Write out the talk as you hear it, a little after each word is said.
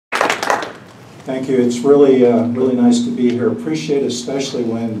Thank you. It's really, really nice to be here. Appreciate especially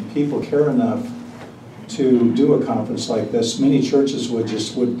when people care enough to do a conference like this. Many churches would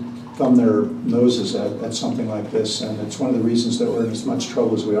thumb their noses at something like this, and it's one of the reasons that we're in as much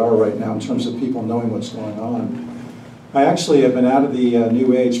trouble as we are right now in terms of people knowing what's going on. I actually have been out of the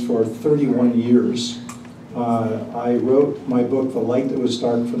New Age for 31 years. I wrote my book, The Light That Was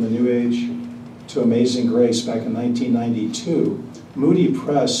Dark from the New Age to Amazing Grace, back in 1992. Moody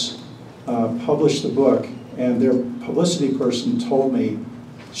Press published the book, and their publicity person told me,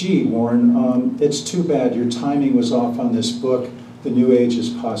 "Gee, Warren, it's too bad your timing was off on this book. The New Age is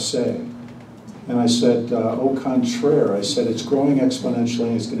passé." And I said, au contraire. I said, it's growing exponentially,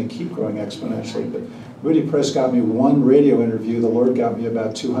 and it's going to keep growing exponentially. But Moody Press got me one radio interview. The Lord got me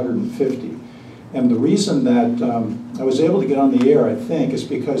about 250. And the reason that I was able to get on the air, I think, is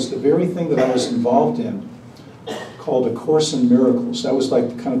because the very thing that I was involved in, called A Course in Miracles, that was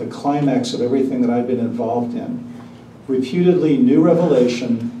like kind of the climax of everything that I'd been involved in. Reputedly new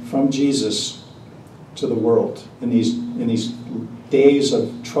revelation from Jesus to the world in these days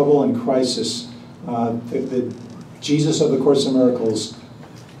of trouble and crisis. The Jesus of the Course in Miracles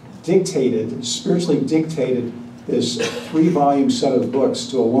spiritually dictated this 3-volume set of books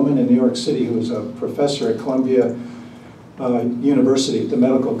to a woman in New York City who was a professor at Columbia University, at the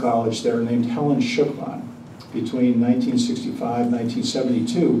medical college there, named Helen Schuckman. Between 1965 and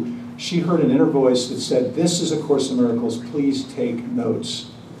 1972, she heard an inner voice that said, "This is A Course in Miracles, please take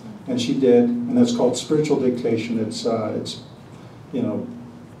notes." And she did, and that's called spiritual dictation. It's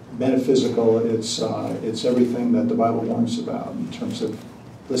metaphysical. It's everything that the Bible warns about in terms of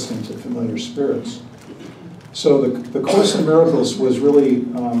listening to familiar spirits. So the Course in Miracles was really,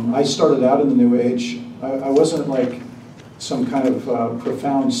 I started out in the New Age. I wasn't like some kind of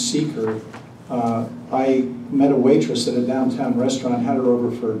profound seeker. I met a waitress at a downtown restaurant, had her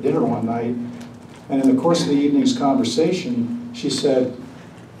over for dinner one night, and in the course of the evening's conversation, she said,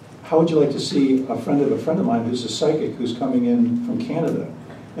 "How would you like to see a friend of mine who's a psychic who's coming in from Canada?"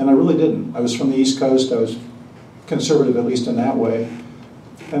 And I really didn't. I was from the East Coast. I was conservative, at least in that way.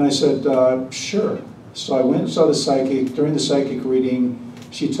 And I said, sure. So I went and saw the psychic. During the psychic reading,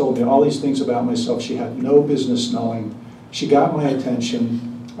 she told me all these things about myself she had no business knowing. She got my attention.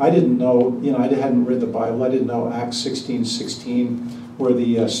 I didn't know, I hadn't read the Bible. I didn't know Acts 16:16, where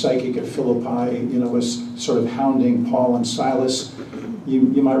the psychic at Philippi, was sort of hounding Paul and Silas. You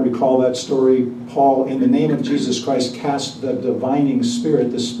might recall that story. Paul, in the name of Jesus Christ, cast the divining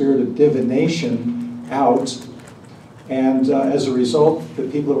spirit, the spirit of divination, out. And as a result, the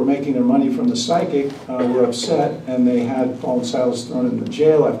people that were making their money from the psychic were upset, and they had Paul and Silas thrown in the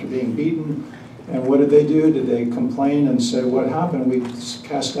jail after being beaten. And what did they do? Did they complain and say, "What happened? We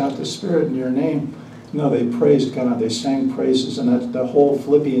cast out the spirit in your name"? No, they praised God. They sang praises. And that the whole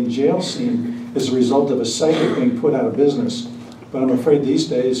Philippian jail scene is a result of a psychic being put out of business. But I'm afraid these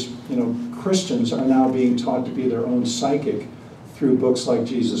days, Christians are now being taught to be their own psychic through books like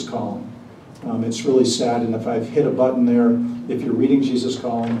Jesus Calling. It's really sad, and if I've hit a button there, if you're reading Jesus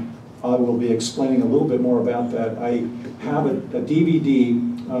Calling, I will be explaining a little bit more about that. I have a DVD.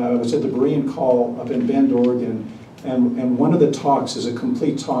 I was at the Berean Call up in Bend, Oregon, and one of the talks is a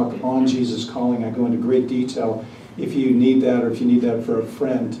complete talk on Jesus Calling. I go into great detail. If you need that, or if you need that for a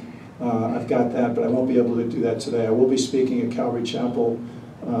friend, I've got that, but I won't be able to do that today. I will be speaking at Calvary Chapel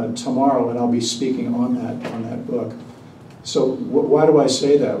tomorrow, and I'll be speaking on that book. So why do I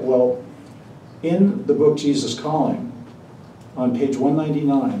say that? Well, in the book Jesus Calling, on page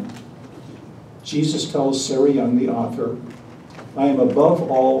 199, Jesus tells Sarah Young, the author, "I am above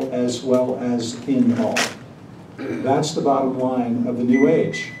all as well as in all." That's the bottom line of the New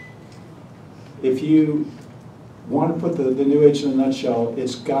Age. If you want to put the New Age in a nutshell,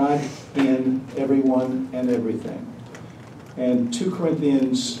 it's God in everyone and everything. And 2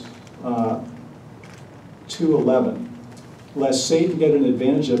 Corinthians 2:11, "Lest Satan get an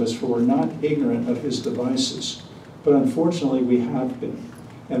advantage of us, for we're not ignorant of his devices." But unfortunately, we have been.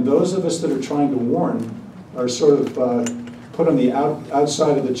 And those of us that are trying to warn are sort of put on the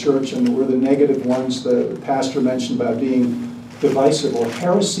outside of the church, and we're the negative ones. The pastor mentioned about being divisive. Well,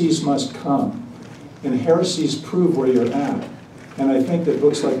 heresies must come, and heresies prove where you're at. And I think that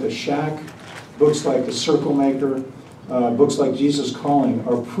books like The Shack, books like The Circle Maker, books like Jesus Calling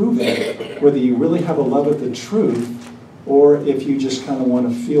are proving whether you really have a love of the truth or if you just kind of want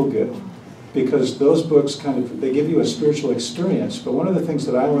to feel good. Because those books they give you a spiritual experience. But one of the things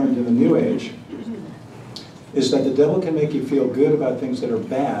that I learned in the New Age is that the devil can make you feel good about things that are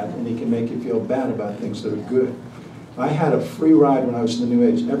bad, and he can make you feel bad about things that are good. I had a free ride when I was in the New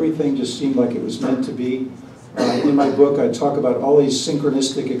Age. Everything just seemed like it was meant to be. In my book, I talk about all these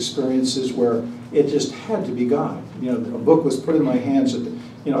synchronistic experiences where it just had to be God. You know, a book was put in my hands.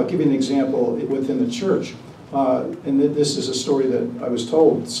 I'll give you an example within the church. And this is a story that I was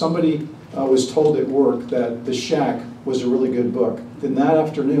told. Somebody was told at work that The Shack was a really good book. Then that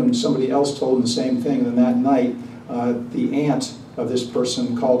afternoon, somebody else told them the same thing. And then that night, the aunt of this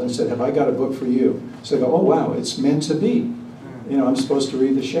person called and said, "Have I got a book for you?" So I go, "Oh, wow, it's meant to be. I'm supposed to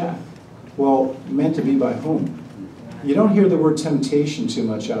read The Shack." Well, meant to be by whom? You don't hear the word temptation too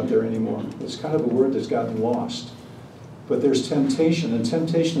much out there anymore. It's kind of a word that's gotten lost. But there's temptation, and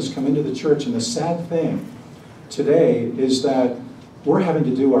temptation has come into the church. And the sad thing today is that we're having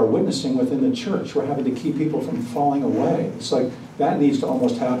to do our witnessing within the church. We're having to keep people from falling away. It's like that needs to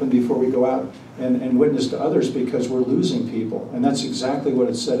almost happen before we go out and witness to others, because we're losing people. And that's exactly what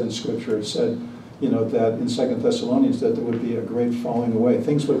it said in Scripture. It said, that in 2 Thessalonians, that there would be a great falling away.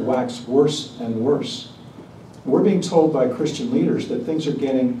 Things would wax worse and worse. We're being told by Christian leaders that things are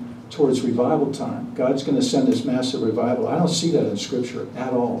getting towards revival time. God's going to send this massive revival. I don't see that in Scripture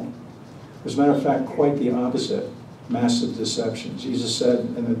at all. As a matter of fact, quite the opposite. Massive deception. Jesus said,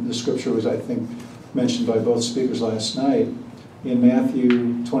 and the Scripture was, I think, mentioned by both speakers last night, in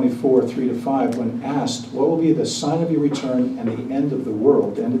Matthew 24, 3-5, when asked, "What will be the sign of your return and the end of the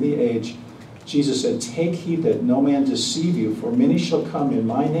world, the end of the age?" Jesus said, "Take heed that no man deceive you, for many shall come in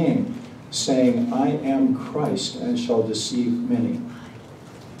my name, saying, 'I am Christ,' and shall deceive many."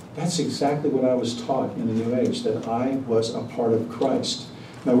 That's exactly what I was taught in the New Age, that I was a part of Christ.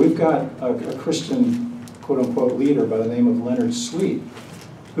 Now, we've got a Christian, quote-unquote, leader by the name of Leonard Sweet,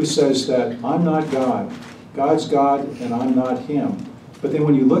 who says that I'm not God. God's God, and I'm not him. But then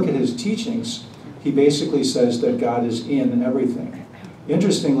when you look at his teachings, he basically says that God is in everything.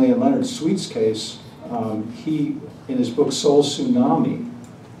 Interestingly, in Leonard Sweet's case, he, in his book Soul Tsunami,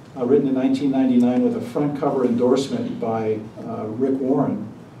 written in 1999 with a front cover endorsement by Rick Warren,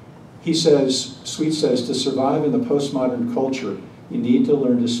 Sweet says, to survive in the postmodern culture, you need to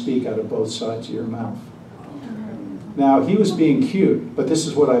learn to speak out of both sides of your mouth. Now, he was being cute, but this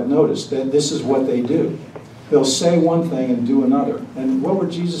is what I've noticed, that this is what they do. They'll say one thing and do another. And what were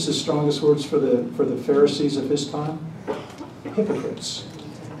Jesus' strongest words for the Pharisees of his time? Hypocrites.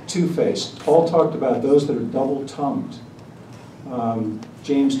 Two-faced. Paul talked about those that are double-tongued.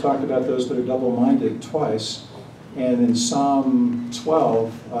 James talked about those that are double-minded twice. And in Psalm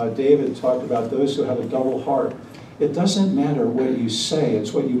 12, David talked about those who have a double heart. It doesn't matter what you say,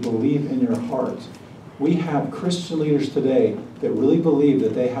 it's what you believe in your heart. We have Christian leaders today that really believe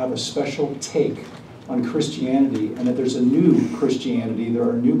that they have a special take on Christianity, and that there's a new Christianity. There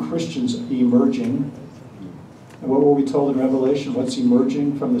are new Christians emerging. And what were we told in Revelation? What's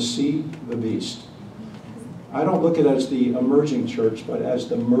emerging from the sea? The beast. I don't look at it as the emerging church, but as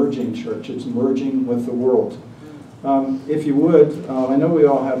the merging church. It's merging with the world. If you would, I know we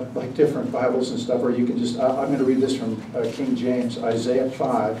all have like different Bibles and stuff, or you can just, I'm going to read this from King James, Isaiah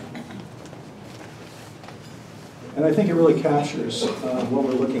 5. And I think it really captures what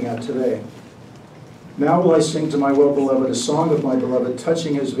we're looking at today. Now will I sing to my well-beloved a song of my beloved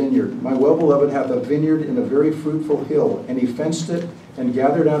touching his vineyard. My well-beloved hath a vineyard in a very fruitful hill, and he fenced it, and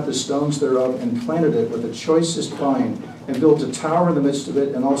gathered out the stones thereof, and planted it with the choicest vine, and built a tower in the midst of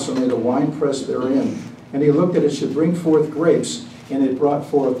it, and also made a winepress therein. And he looked that it should bring forth grapes, and it brought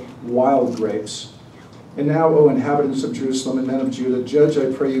forth wild grapes. And now, O inhabitants of Jerusalem and men of Judah, judge,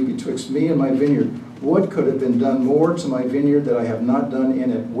 I pray you, betwixt me and my vineyard. What could have been done more to my vineyard that I have not done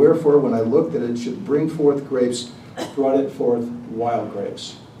in it? Wherefore, when I looked that it should bring forth grapes, brought it forth wild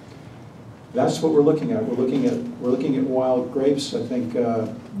grapes. That's what we're looking at. We're looking at wild grapes. I think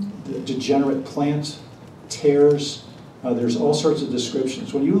the degenerate plant, tares. There's all sorts of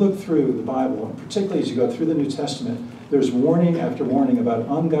descriptions. When you look through the Bible, and particularly as you go through the New Testament, there's warning after warning about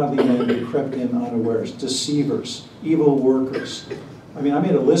ungodly men who crept in unawares, deceivers, evil workers. I mean, I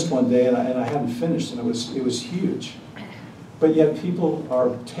made a list one day, and I hadn't finished, and it was huge. But yet people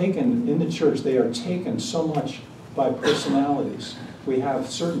are taken, in the church, they are taken so much by personalities. We have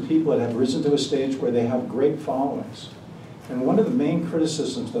certain people that have risen to a stage where they have great followings. And one of the main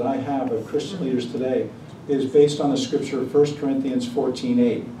criticisms that I have of Christian leaders today is based on the scripture of 1 Corinthians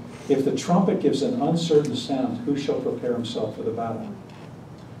 14:8. If the trumpet gives an uncertain sound, who shall prepare himself for the battle?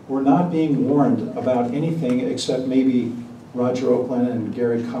 We're not being warned about anything except maybe Roger Oakland and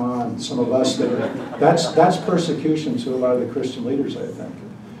Gary Kahn, some of us that's persecution to a lot of the Christian leaders, I think.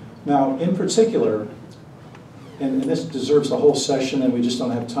 Now, in particular, and this deserves the whole session and we just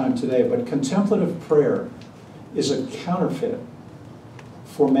don't have time today, but contemplative prayer is a counterfeit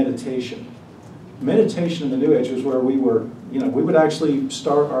for meditation. Meditation in the New Age was where we would actually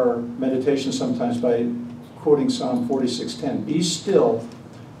start our meditation sometimes by quoting Psalm 46:10, be still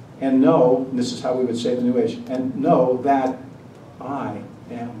and know, and this is how we would say it in the New Age, and know that I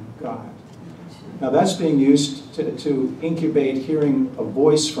am God. Now that's being used to incubate hearing a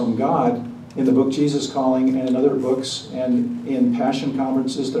voice from God in the book Jesus Calling and in other books and in passion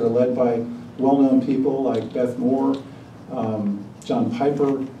conferences that are led by well-known people like Beth Moore, John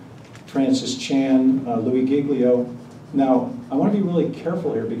Piper, Francis Chan, Louis Giglio. Now, I want to be really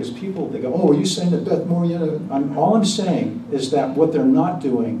careful here because people, they go, oh, are you saying that Beth Moore, all I'm saying is that what they're not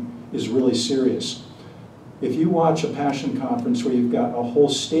doing is really serious. If you watch a passion conference where you've got a whole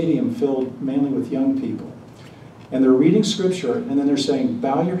stadium filled mainly with young people, and they're reading scripture, and then they're saying,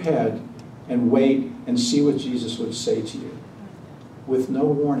 bow your head and wait and see what Jesus would say to you, with no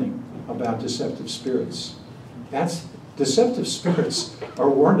warning about deceptive spirits. Deceptive spirits are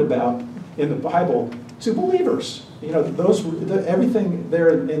warned about in the Bible to believers. You know, everything there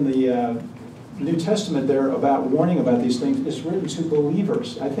in the New Testament there about warning about these things is written to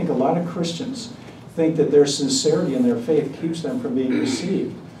believers. I think a lot of Christians think that their sincerity in their faith keeps them from being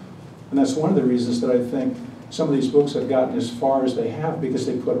deceived. And that's one of the reasons that I think some of these books have gotten as far as they have, because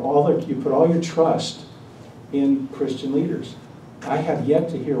you put all your trust in Christian leaders. I have yet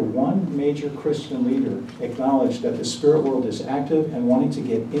to hear one major Christian leader acknowledge that the spirit world is active and wanting to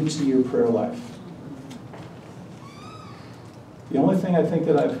get into your prayer life. The only thing I think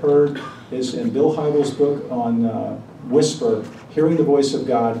that I've heard is in Bill Hybels' book on Whisper, hearing the voice of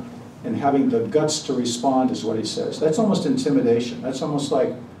God and having the guts to respond is what he says. That's almost intimidation. That's almost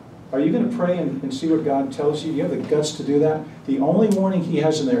like, are you going to pray and see what God tells you? Do you have the guts to do that? The only warning he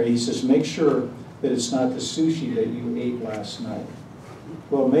has in there, he says, make sure that it's not the sushi that you ate last night.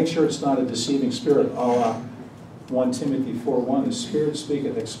 Well, make sure it's not a deceiving spirit, a la 1 Timothy 4:1, the Spirit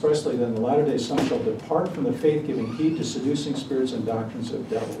speaketh expressly that in the latter days some shall depart from the faith, giving heed to seducing spirits and doctrines of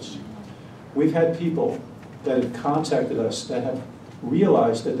devils. We've had people that have contacted us that have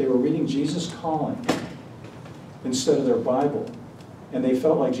realized that they were reading Jesus Calling instead of their Bible. And they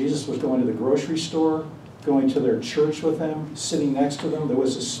felt like Jesus was going to the grocery store, going to their church with them, sitting next to them. There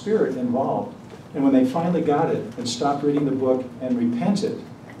was a spirit involved. And when they finally got it and stopped reading the book and repented,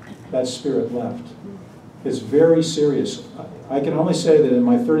 that spirit left. It's very serious. I can only say that in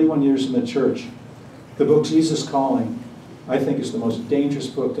my 31 years in the church, the book Jesus Calling, I think, is the most dangerous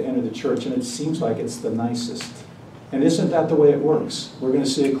book to enter the church, and it seems like it's the nicest. And isn't that the way it works? We're going to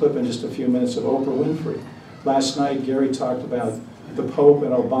see a clip in just a few minutes of Oprah Winfrey. Last night, Gary talked about the Pope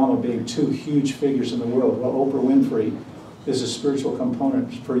and Obama being two huge figures in the world. Well, Oprah Winfrey is a spiritual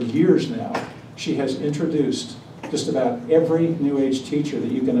component. For years now, she has introduced just about every New Age teacher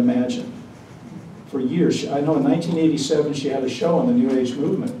that you can imagine. For years. I know in 1987 she had a show on the New Age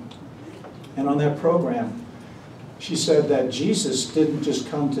movement. And on that program, she said that Jesus didn't just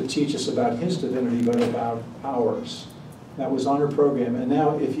come to teach us about his divinity, but about ours. That was on her program. And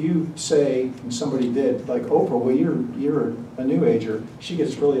now if you say, and somebody did, like Oprah, well, you're a New Ager, she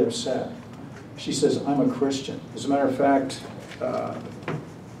gets really upset. She says, I'm a Christian. As a matter of fact,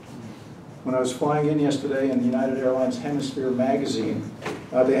 when I was flying in yesterday in the United Airlines Hemisphere magazine,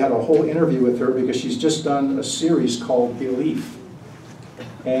 they had a whole interview with her because she's just done a series called Belief.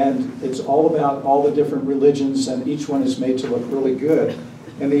 And it's all about all the different religions, and each one is made to look really good.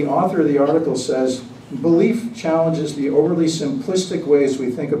 And the author of the article says, belief challenges the overly simplistic ways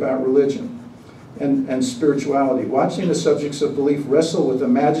we think about religion and spirituality. Watching the subjects of belief wrestle with the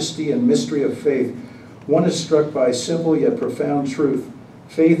majesty and mystery of faith, one is struck by simple yet profound truth.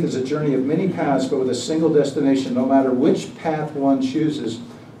 Faith is a journey of many paths, but with a single destination. No matter which path one chooses,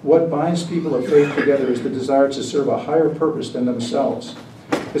 what binds people of faith together is the desire to serve a higher purpose than themselves.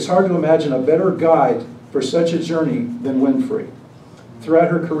 It's hard to imagine a better guide for such a journey than Winfrey.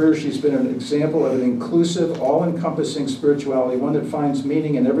 Throughout her career, she's been an example of an inclusive, all-encompassing spirituality, one that finds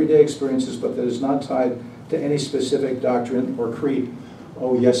meaning in everyday experiences, but that is not tied to any specific doctrine or creed.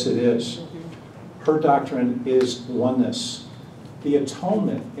 Oh, yes, it is. Her doctrine is oneness. The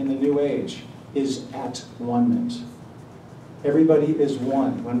atonement in the New Age is at-one-ment. Everybody is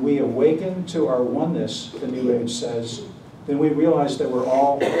one. When we awaken to our oneness, the New Age says, then we realize that we're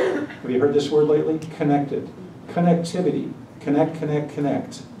all, have you heard this word lately? Connected. Connectivity. Connect, connect,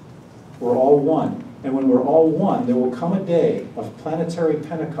 connect. We're all one. And when we're all one, there will come a day of planetary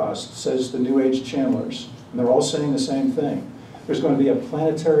Pentecost, says the New Age channelers. And they're all saying the same thing. There's going to be a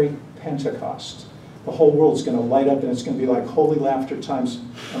planetary Pentecost. The whole world's going to light up, and it's going to be like holy laughter times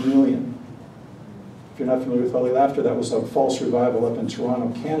a million. If you're not familiar with holy laughter, that was a false revival up in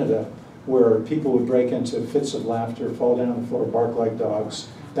Toronto, Canada, where people would break into fits of laughter, fall down on the floor, bark like dogs.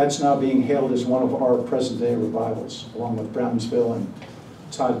 That's now being hailed as one of our present-day revivals, along with Brownsville and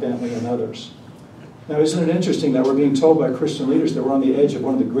Todd Bentley and others. Now, isn't it interesting that we're being told by Christian leaders that we're on the edge of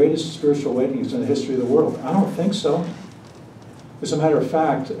one of the greatest spiritual awakenings in the history of the world? I don't think so. As a matter of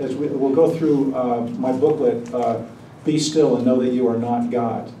fact, as we'll go through my booklet, Be Still and Know That You Are Not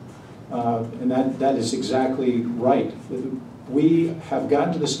God. And that is exactly right. We have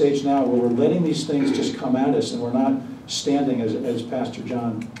gotten to the stage now where we're letting these things just come at us, and we're not standing, as Pastor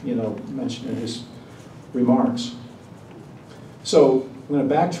John, mentioned in his remarks. So I'm going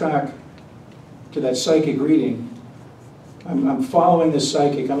to backtrack to that psychic reading. I'm following this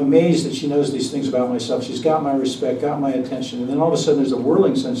psychic. I'm amazed that she knows these things about myself. She's got my respect, got my attention, and then all of a sudden there's a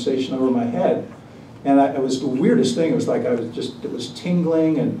whirling sensation over my head. And it was the weirdest thing. It was like it was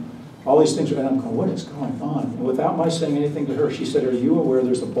tingling and all these things, and I'm going, what is going on? And without my saying anything to her, she said, are you aware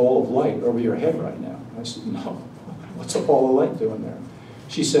there's a ball of light over your head right now? I said, no. What's a ball of light doing there?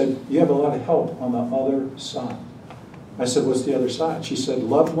 She said, you have a lot of help on the other side. I said, what's the other side? She said,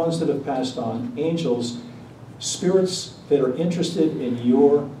 loved ones that have passed on, angels, spirits that are interested in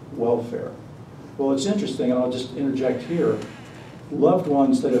your welfare. Well, it's interesting, and I'll just interject here. Loved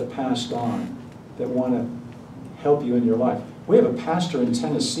ones that have passed on, that want to help you in your life. We have a pastor in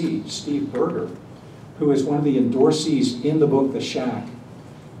Tennessee, Steve Berger, who is one of the endorsees in the book The Shack.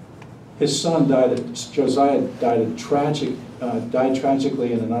 His son Josiah died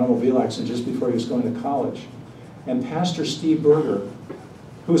tragically in an automobile accident just before he was going to college. And Pastor Steve Berger,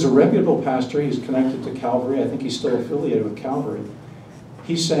 who is a reputable pastor, he's connected to Calvary, I think he's still affiliated with Calvary,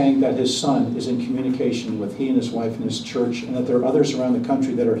 he's saying that his son is in communication with he and his wife and his church, and that there are others around the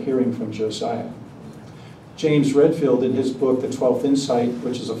country that are hearing from Josiah. James Redfield, in his book, The 12th Insight,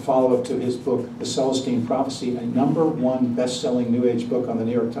 which is a follow-up to his book, The Celestine Prophecy, a #1 best-selling New Age book on the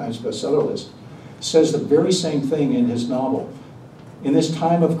New York Times bestseller list, says the very same thing in his novel. In this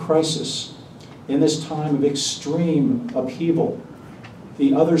time of crisis, in this time of extreme upheaval,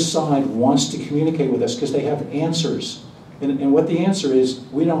 the other side wants to communicate with us because they have answers. And what the answer is,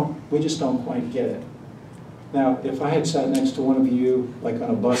 we just don't quite get it. Now, if I had sat next to one of you, like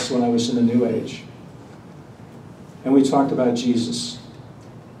on a bus when I was in the New Age, and we talked about Jesus,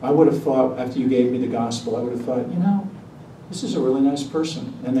 I would have thought, after you gave me the gospel, I would have thought, this is a really nice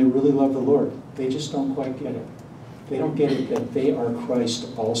person, and they really love the Lord. They just don't quite get it. They don't get it that they are Christ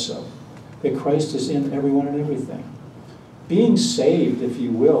also, that Christ is in everyone and everything. Being saved, if you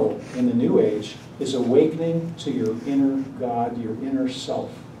will, in the New Age, is awakening to your inner God, your inner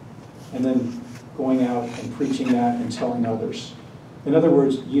self, and then going out and preaching that and telling others. In other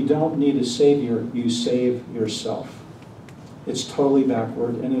words, you don't need a savior, you save yourself. It's totally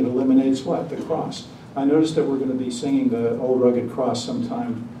backward, and it eliminates what? The cross. I noticed that we're going to be singing the Old Rugged Cross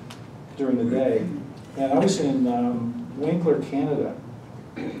sometime during the day. And I was in Winkler, Canada.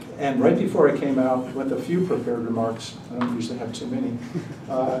 And right before I came out with a few prepared remarks, I don't usually have too many,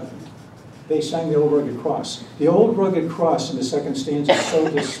 they sang the Old Rugged Cross. The Old Rugged Cross in the second stanza is so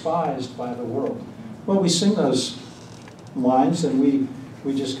despised by the world. Well, we sing those lines, and we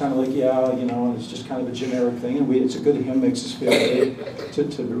just kind of like, and it's just kind of a generic thing, and it's a good hymn, makes us feel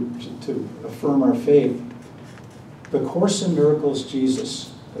good to affirm our faith. The Course in Miracles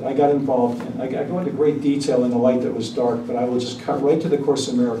Jesus that I got involved in, I go into great detail in The Light That Was Dark, but I will just cut right to the Course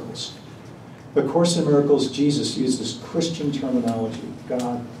in Miracles. The Course in Miracles Jesus uses Christian terminology: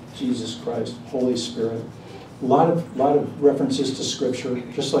 God, Jesus Christ, Holy Spirit. A lot of references to Scripture,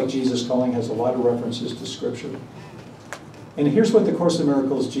 just like Jesus Calling has a lot of references to Scripture. And here's what the Course in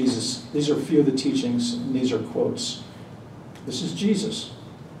Miracles Jesus, these are a few of the teachings, and these are quotes. This is Jesus,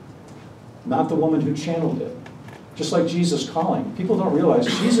 not the woman who channeled it. Just like Jesus Calling. People don't realize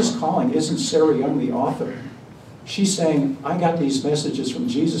Jesus Calling isn't Sarah Young, the author. She's saying, I got these messages from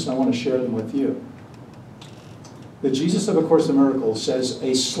Jesus and I want to share them with you. The Jesus of A Course in Miracles says,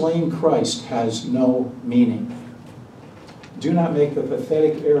 a slain Christ has no meaning. Do not make the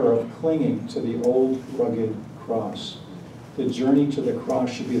pathetic error of clinging to the old rugged cross. The journey to the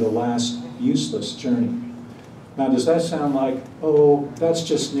cross should be the last useless journey. Now, does that sound like, oh, that's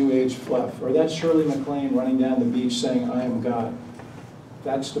just New Age fluff, or that's Shirley MacLaine running down the beach saying, I am God?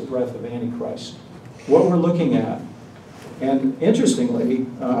 That's the breath of Antichrist. What we're looking at, and interestingly,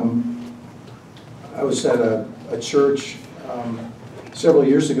 I was at a church several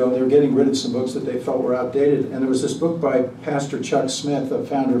years ago, and they were getting rid of some books that they felt were outdated, and there was this book by Pastor Chuck Smith, the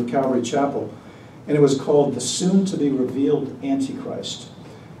founder of Calvary Chapel, and it was called The Soon-to-be-Revealed Antichrist.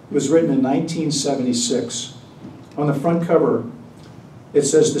 It was written in 1976. On the front cover, it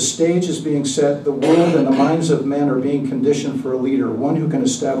says, the stage is being set, the world and the minds of men are being conditioned for a leader, one who can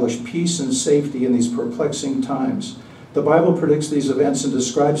establish peace and safety in these perplexing times. The Bible predicts these events and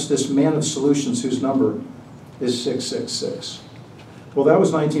describes this man of solutions whose number is 666. Well, that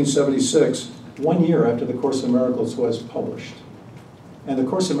was 1976. 1 year after the Course in Miracles was published. And the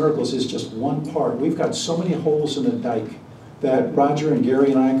Course in Miracles is just one part. We've got so many holes in the dike that Roger and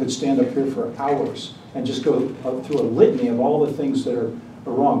Gary and I could stand up here for hours and just go through a litany of all the things that are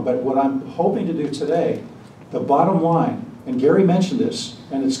wrong. But what I'm hoping to do today, the bottom line, and Gary mentioned this,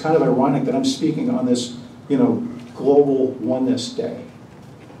 and it's kind of ironic that I'm speaking on this, Global Oneness Day.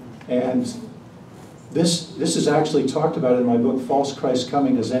 And this is actually talked about in my book, False Christ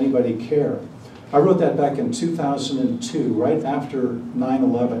Coming, Does Anybody Care? I wrote that back in 2002, right after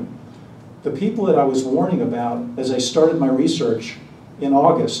 9/11. The people that I was warning about as I started my research in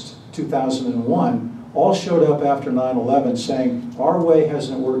August 2001 all showed up after 9/11 saying, our way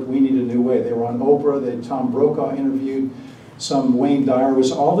hasn't worked, we need a new way. They were on Oprah, Tom Brokaw interviewed, some Wayne Dyer,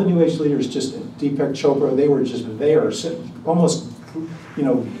 was all the New Age leaders, just Deepak Chopra, they were just there, almost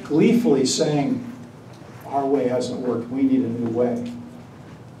gleefully saying, our way hasn't worked, we need a new way.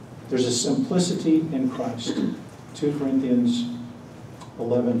 There's a simplicity in Christ. 2 Corinthians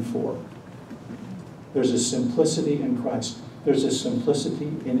 11:4. There's a simplicity in Christ. There's a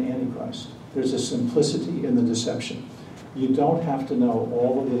simplicity in Antichrist. There's a simplicity in the deception. You don't have to know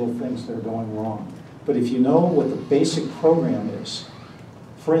all the little things that are going wrong. But if you know what the basic program is,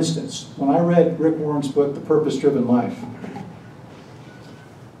 for instance, when I read Rick Warren's book, The Purpose-Driven Life,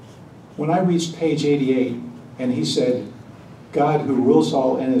 when I reached page 88, and he said, God who rules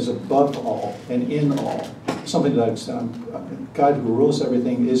all and is above all and in all, something like that, God who rules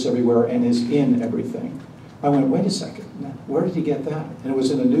everything, is everywhere, and is in everything. I went, wait a second, where did he get that? And it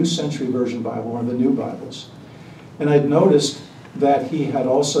was in the New Century Version Bible, one of the new Bibles. And I'd noticed that he had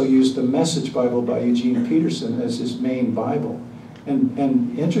also used the Message Bible by Eugene Peterson as his main Bible. And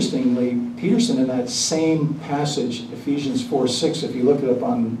interestingly, Peterson in that same passage, Ephesians 4:6, if you look it up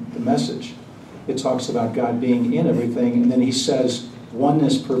on the Message, it talks about God being in everything, and then he says,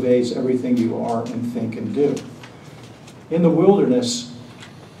 oneness pervades everything you are and think and do. In the wilderness,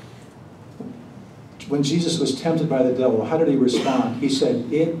 when Jesus was tempted by the devil, how did he respond? He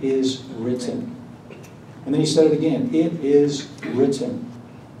said, it is written. And then he said it again, it is written.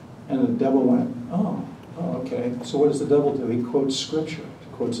 And the devil went, oh, okay. So what does the devil do? He quotes scripture,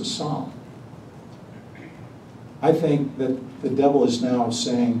 he quotes a psalm. I think that the devil is now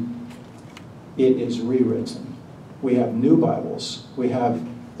saying, it is rewritten. We have new Bibles. We have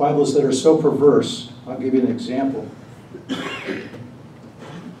Bibles that are so perverse. I'll give you an example.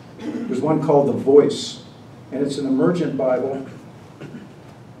 There's one called The Voice, and it's an emergent Bible.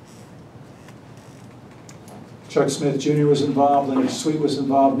 Chuck Smith Jr. was involved, Leonard Sweet was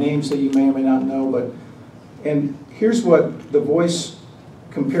involved, names that you may or may not know. And here's what The Voice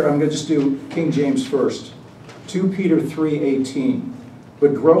I'm going to just do King James first. 2 Peter 3:18.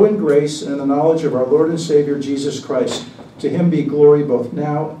 But grow in grace and in the knowledge of our Lord and Savior Jesus Christ. To him be glory both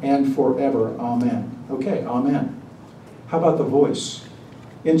now and forever. Amen. Okay, amen. How about The Voice?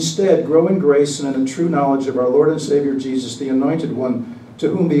 Instead, grow in grace and in the true knowledge of our Lord and Savior Jesus, the Anointed One, to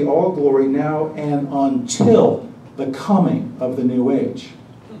whom be all glory now and until the coming of the new age.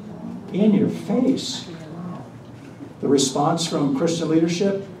 In your face. The response from Christian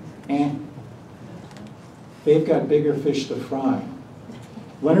leadership? They've got bigger fish to fry.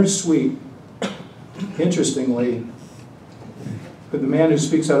 Leonard Sweet, interestingly, the man who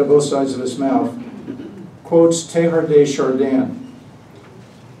speaks out of both sides of his mouth, quotes Teilhard de Chardin.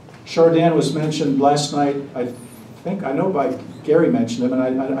 Chardin was mentioned last night, I know by Gary mentioned him,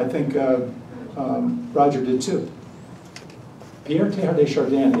 and I think Roger did too. Pierre Teilhard de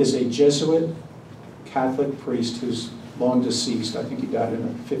Chardin is a Jesuit Catholic priest who's long deceased. I think he died in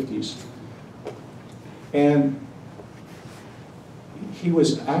the 50s. And he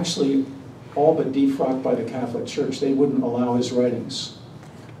was actually all but defrocked by the Catholic Church. They wouldn't allow his writings.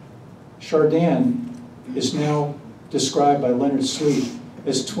 Chardin is now described by Leonard Sweet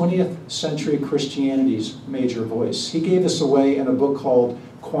as 20th century Christianity's major voice. He gave this away in a book called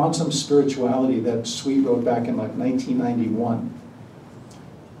Quantum Spirituality that Sweet wrote back in like 1991.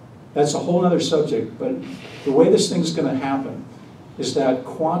 That's a whole other subject, but the way this thing's going to happen is that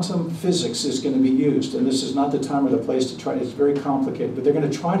quantum physics is going to be used, and this is not the time or the place to try, it's very complicated, but they're going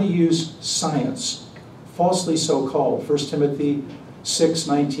to try to use science, falsely so-called. 1 Timothy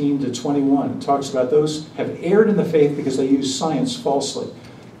 6:19 to 21 talks about those have erred in the faith because they use science falsely.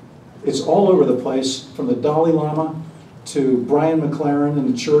 It's all over the place, from the Dalai Lama to Brian McLaren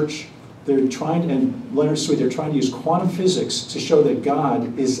in the church. They're trying, and Leonard Sweet, they're trying to use quantum physics to show that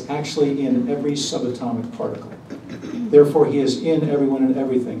God is actually in every subatomic particle. Therefore, he is in everyone and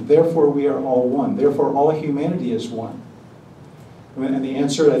everything. Therefore, we are all one. Therefore, all humanity is one. And the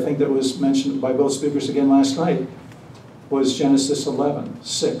answer, I think, that was mentioned by both speakers again last night was Genesis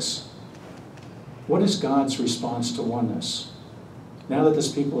 11:6. What is God's response to oneness? Now that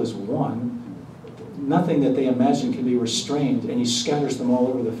this people is one, nothing that they imagine can be restrained, and he scatters them all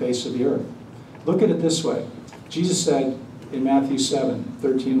over the face of the earth. Look at it this way. Jesus said in Matthew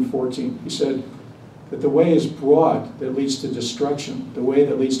 7:13 and 14, he said that the way is broad that leads to destruction. The way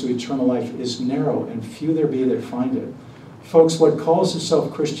that leads to eternal life is narrow, and few there be that find it. Folks, what calls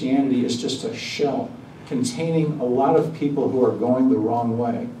itself Christianity is just a shell containing a lot of people who are going the wrong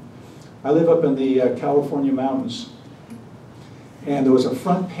way. I live up in the California mountains, and there was a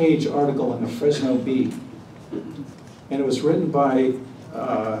front page article in the Fresno Bee, and it was written by,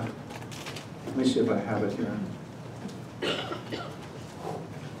 let me see if I have it here.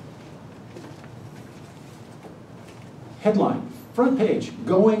 Headline, front page,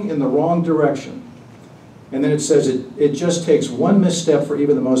 going in the wrong direction. And then it says it just takes one misstep for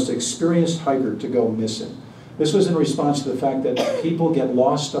even the most experienced hiker to go missing. This was in response to the fact that people get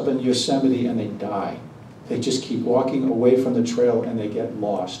lost up in Yosemite and they die. They just keep walking away from the trail and they get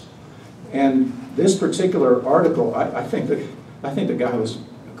lost. And this particular article, I think the guy was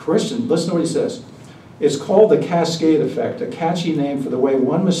a Christian. Listen to what he says. It's called the cascade effect, a catchy name for the way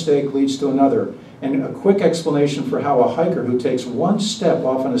one mistake leads to another, and a quick explanation for how a hiker who takes one step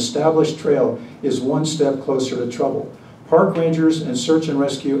off an established trail is one step closer to trouble. Park rangers and search and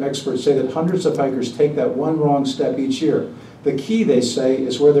rescue experts say that hundreds of hikers take that one wrong step each year. The key, they say,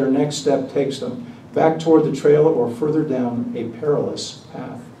 is where their next step takes them, back toward the trail or further down a perilous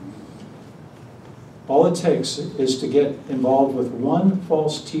path. All it takes is to get involved with one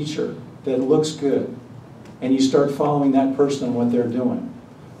false teacher that looks good, and you start following that person and what they're doing.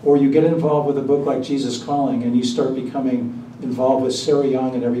 Or you get involved with a book like Jesus Calling, and you start becoming involved with Sarah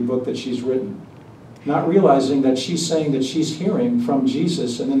Young in every book that she's written, not realizing that she's saying that she's hearing from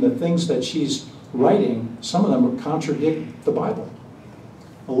Jesus, and then the things that she's writing, some of them contradict the Bible.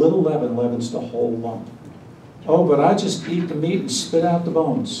 A little leaven leavens the whole lump. Oh, but I just eat the meat and spit out the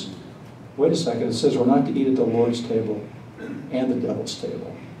bones. Wait a second, it says we're not to eat at the Lord's table and the devil's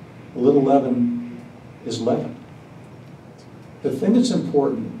table. A little leaven is leaven. The thing that's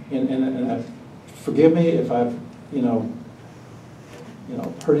important, and forgive me if I've,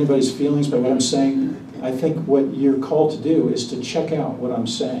 hurt anybody's feelings by what I'm saying. I think what you're called to do is to check out what I'm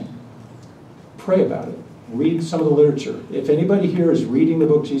saying. Pray about it. Read some of the literature. If anybody here is reading the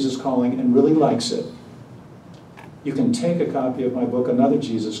book Jesus Calling and really likes it, you can take a copy of my book, Another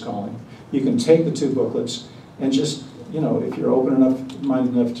Jesus Calling. You can take the two booklets and just, if you're open enough,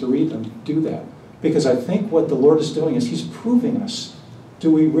 minded enough to read them, do that. Because I think what the Lord is doing is he's proving us.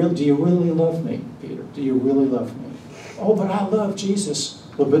 Do you really love me, Peter? Do you really love me? Oh, but I love Jesus.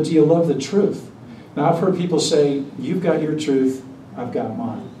 Well, but do you love the truth? Now, I've heard people say, you've got your truth, I've got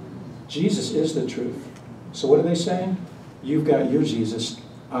mine. Jesus is the truth. So what are they saying? You've got your Jesus,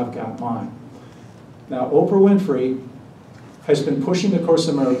 I've got mine. Now, Oprah Winfrey has been pushing the Course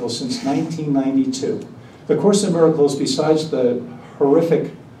in Miracles since 1992. The Course in Miracles, besides the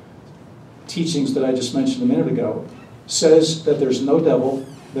horrific teachings that I just mentioned a minute ago, says that there's no devil,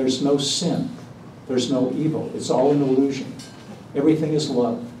 there's no sin, there's no evil. It's all an illusion. Everything is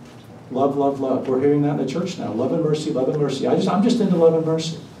love. Love, love, love. We're hearing that in the church now. Love and mercy, love and mercy. I'm just into love and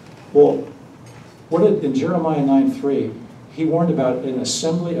mercy. Well, in Jeremiah 9:3, he warned about an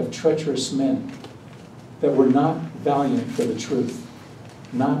assembly of treacherous men that were not valiant for the truth.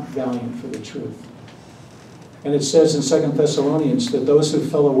 Not valiant for the truth. And it says in 2 Thessalonians that those who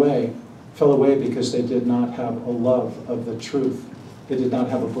fell away because they did not have a love of the truth. They did not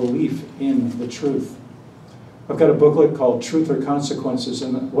have a belief in the truth. I've got a booklet called Truth or Consequences,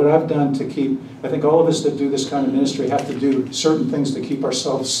 and what I've done to I think all of us that do this kind of ministry have to do certain things to keep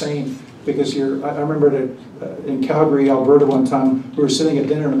ourselves sane, because I remember that in Calgary, Alberta one time, we were sitting at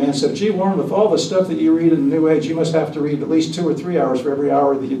dinner and a man said, gee, Warren, with all the stuff that you read in the New Age, you must have to read at least 2 or 3 hours for every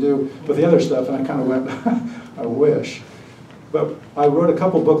hour that you do with the other stuff, and I kind of went, I wish. But I wrote a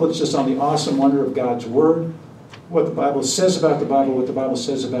couple booklets just on the awesome wonder of God's Word, what the Bible says about the Bible, what the Bible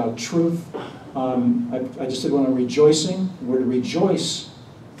says about truth. I just did one on rejoicing. We're to rejoice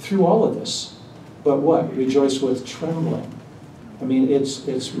through all of this. But what? Rejoice with trembling. I mean,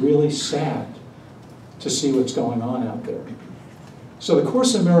 it's really sad to see what's going on out there. So the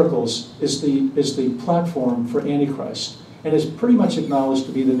Course in Miracles is the platform for Antichrist, and is pretty much acknowledged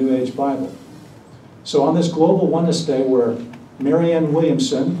to be the New Age Bible. So on this Global Oneness Day, where Marianne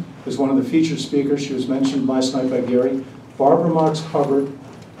Williamson is one of the featured speakers, she was mentioned last night by Gary, Barbara Marx Hubbard,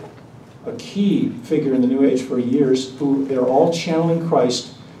 a key figure in the New Age for years, who they're all channeling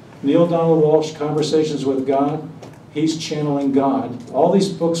Christ. Neil Donald Walsh, Conversations with God, he's channeling God. All these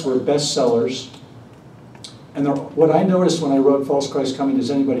books were bestsellers. And what I noticed when I wrote False Christ Coming, Does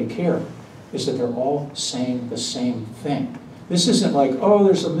Anybody Care? is that they're all saying the same thing. This isn't like, oh,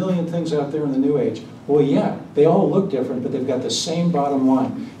 there's a million things out there in the New Age. Well, yeah, they all look different, but they've got the same bottom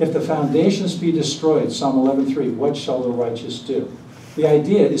line. If the foundations be destroyed, Psalm 11:3, what shall the righteous do? The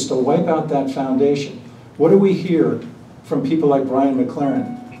idea is to wipe out that foundation. What do we hear from people like Brian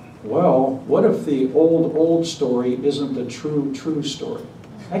McLaren? Well, what if the old story isn't the true story?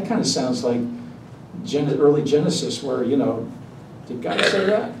 That kind of sounds like early Genesis where, did God say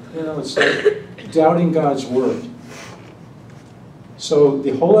that? It's like doubting God's word. So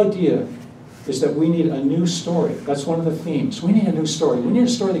the whole idea is that we need a new story. That's one of the themes. We need a new story. We need a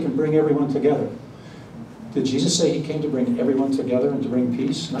story that can bring everyone together. Did Jesus say he came to bring everyone together and to bring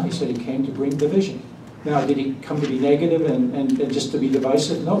peace? No, he said he came to bring division. Now, did he come to be negative and just to be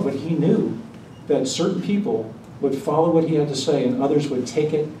divisive? No, but he knew that certain people would follow what he had to say and others would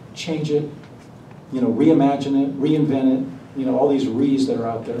take it, change it, reimagine it, reinvent it, all these re's that are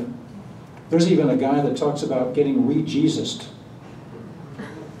out there. There's even a guy that talks about getting re-Jesused.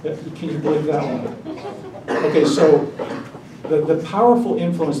 Can you believe that one? Okay, so the powerful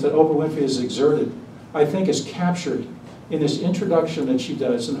influence that Oprah Winfrey has exerted, I think, is captured in this introduction that she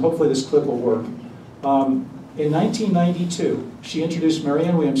does, and hopefully this clip will work. In 1992, she introduced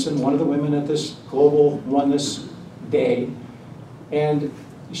Marianne Williamson, one of the women at this Global Oneness Day, and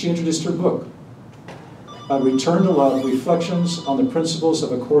she introduced her book, Return to Love, Reflections on the Principles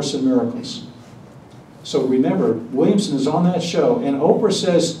of A Course in Miracles. So remember, Williamson is on that show, and Oprah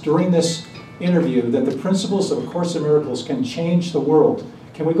says during this interview that the principles of A Course in Miracles can change the world.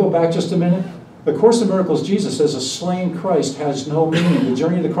 Can we go back just a minute? The Course in Miracles, Jesus says, a slain Christ has no meaning. The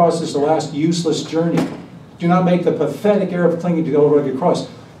journey of the cross is the last useless journey. Do not make the pathetic error of clinging to the old rugged cross.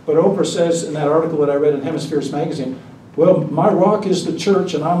 But Oprah says in that article that I read in Hemispheres magazine, well, my rock is the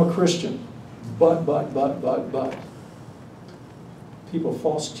church and I'm a Christian. But. People,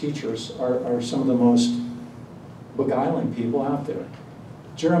 false teachers, are some of the most beguiling people out there.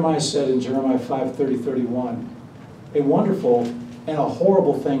 Jeremiah said in Jeremiah 5:30-31, a wonderful and a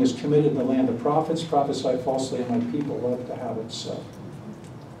horrible thing is committed in the land. The prophets prophesy falsely, and my people love to have it so.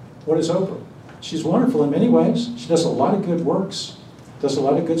 What is Oprah? She's wonderful in many ways. She does a lot of good works, does a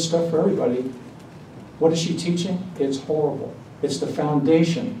lot of good stuff for everybody. What is she teaching? It's horrible. It's the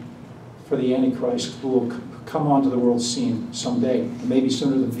foundation for the Antichrist who will come onto the world scene someday, maybe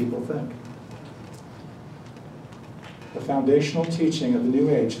sooner than people think. The foundational teaching of the New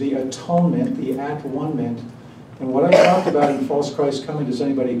Age, the atonement, the at-one-ment, and what I talked about in False Christ Coming, Does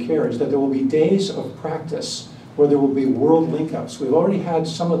Anybody Care, is that there will be days of practice where there will be world link-ups. We've already had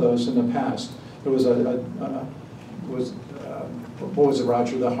some of those in the past. There was what was it,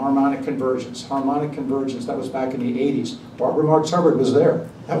 Roger? The harmonic convergence. Harmonic convergence, that was back in the 80s. Barbara Marx Hubbard was there.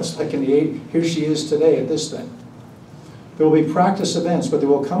 That was like in the 80s. Here she is today at this thing. There will be practice events, but there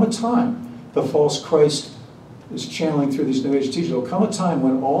will come a time, the false Christ is channeling through these New Age teachers, there will come a time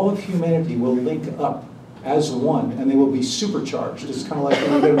when all of humanity will link up as one, and they will be supercharged. It's kind of like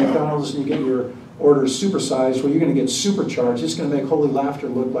when you go to McDonald's and you get your order supersized, well, you're going to get supercharged. It's going to make holy laughter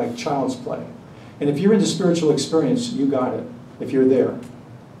look like child's play. And if you're into spiritual experience, you got it. If you're there.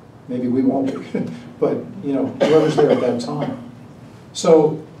 Maybe we won't be. But, whoever's there at that time.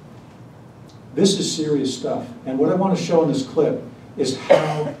 So, this is serious stuff. And what I want to show in this clip is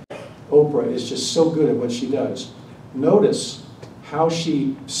how Oprah is just so good at what she does. Notice how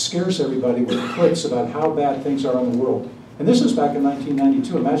she scares everybody with clips about how bad things are in the world. And this was back in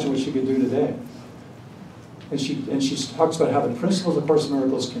 1992. Imagine what she could do today. And she talks about how the principles of A Course in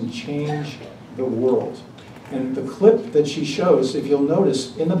Miracles can change the world. And the clip that she shows, if you'll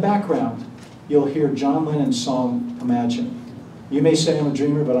notice, in the background, you'll hear John Lennon's song, Imagine. You may say I'm a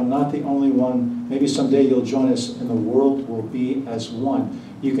dreamer, but I'm not the only one. Maybe someday you'll join us and the world will be as one.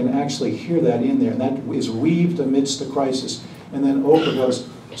 You can actually hear that in there, and that is weaved amidst the crisis. And then Oprah goes,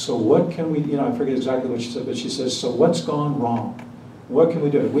 so what can we, I forget exactly what she said, but she says, so what's gone wrong? What can we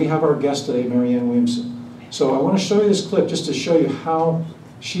do? We have our guest today, Marianne Williamson. So I want to show you this clip just to show you how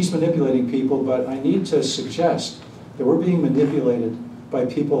she's manipulating people, but I need to suggest that we're being manipulated by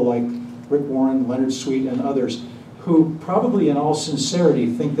people like Rick Warren, Leonard Sweet, and others who probably in all sincerity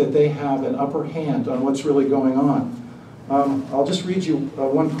think that they have an upper hand on what's really going on. I'll just read you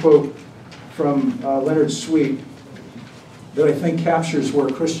one quote from Leonard Sweet that I think captures where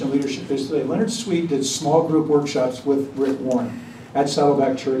Christian leadership is today. Leonard Sweet did small group workshops with Rick Warren at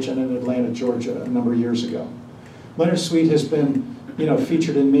Saddleback Church and in Atlanta, Georgia, a number of years ago. Leonard Sweet has been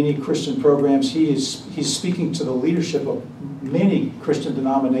featured in many Christian programs. He's speaking to the leadership of many Christian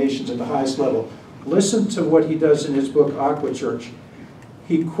denominations at the highest level. Listen to what he does in his book, Oct Church.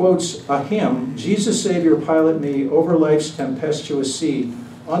 He quotes a hymn, Jesus Savior pilot me over life's tempestuous sea.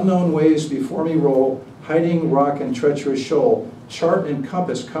 Unknown ways before me roll, hiding rock and treacherous shoal. Chart and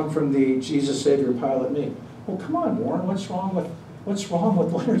compass come from thee, Jesus Savior, pilot me. Well, come on, Warren, what's wrong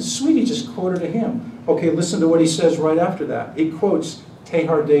with Leonard Sweet? He just quoted a hymn. Okay, listen to what he says right after that. He quotes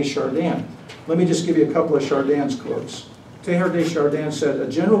Teilhard de Chardin. Let me just give you a couple of Chardin's quotes. Teilhard de Chardin said, "A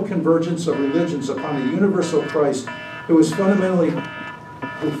general convergence of religions upon a universal Christ who fundamentally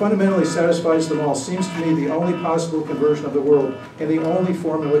satisfies them all seems to me the only possible conversion of the world and the only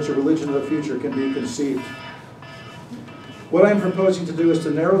form in which a religion of the future can be conceived. What I'm proposing to do is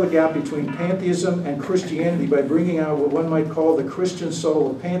to narrow the gap between pantheism and Christianity by bringing out what one might call the Christian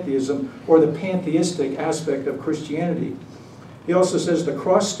soul of pantheism, or the pantheistic aspect of Christianity." He also says, "The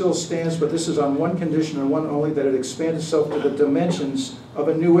cross still stands, but this is on one condition and one only, that it expand itself to the dimensions of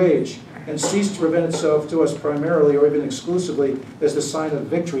a new age and cease to present itself to us primarily or even exclusively as the sign of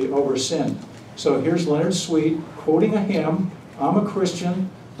victory over sin." So here's Leonard Sweet quoting a hymn, "I'm a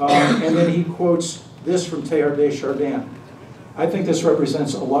Christian," and then he quotes this from Teilhard de Chardin. I think this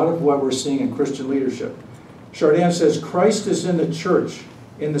represents a lot of what we're seeing in Christian leadership. Chardin says, "Christ is in the church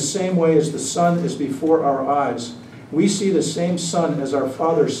in the same way as the sun is before our eyes. We see the same sun as our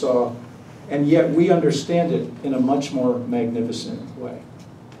Father saw, and yet we understand it in a much more magnificent way."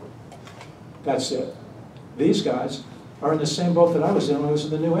 That's it. These guys are in the same boat that I was in when I was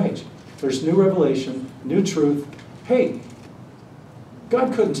in the New Age. There's new revelation, new truth. Hey,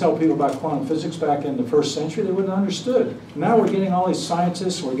 God couldn't tell people about quantum physics back in the first century. They wouldn't have understood. Now we're getting all these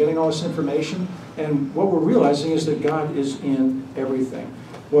scientists, we're getting all this information, and what we're realizing is that God is in everything.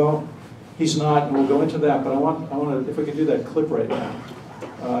 Well, He's not, and we'll go into that, but I want to, if we could do that clip right now.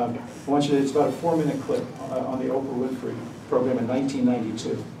 I want you to, it's about a 4-minute clip on the Oprah Winfrey program in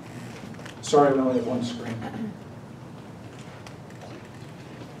 1992. Sorry, we only have one screen.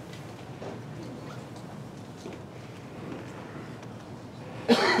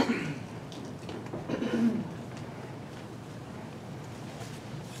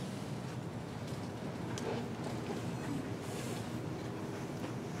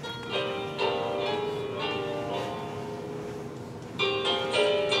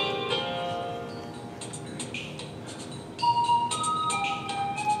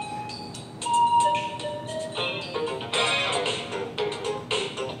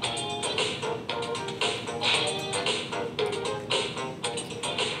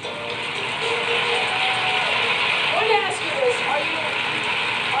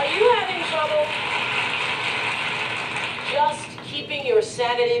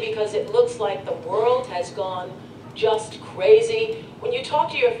 Because it looks like the world has gone just crazy. When you talk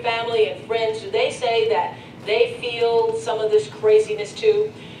to your family and friends, do they say that they feel some of this craziness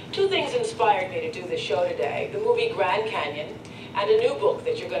too? Two things inspired me to do this show today: the movie Grand Canyon and a new book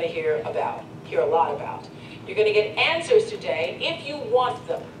that you're going to hear a lot about. You're going to get answers today if you want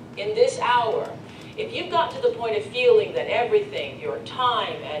them in this hour. If you've got to the point of feeling that everything, your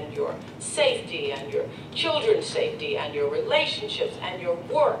time and your safety and your children's safety and your relationships and your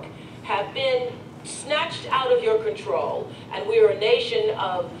work have been snatched out of your control, and we are a nation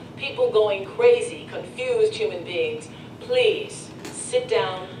of people going crazy, confused human beings, please sit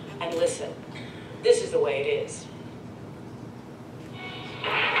down and listen. This is the way it is.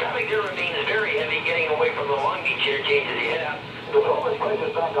 Traffic here remains very heavy getting away from the Long Beach interchange as you head out. The Polish place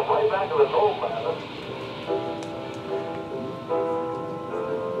is back up right back to its old pattern.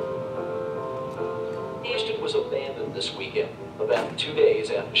 Houston was abandoned this weekend, about 2 days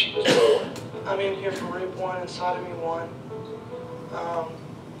after she was born. I'm in here for rape 1 and sodomy 1.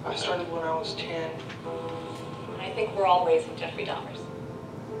 I started when I was 10. I think we're all raising Jeffrey Dahmers.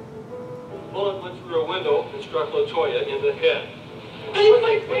 Bullet went through a window and struck LaToya in the head. Do you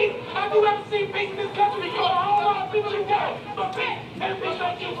think peace? Have you ever seen peace in this country? Because a whole lot of people to die for peace, and peace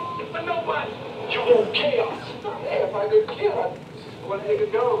like you, it's for nobody. You want chaos. Hey, if I could kill, one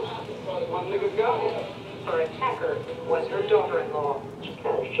nigga goes. One nigga goes. Her attacker was her daughter-in-law.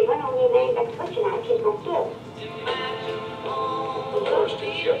 She went on the name and pushing out people's guilt. The worst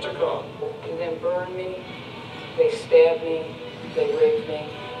is yet to come. They then burned me, they stabbed me, they raped me.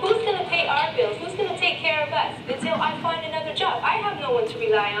 Who's going to pay our bills? Who's going to take care of us until I find another job? I have no one to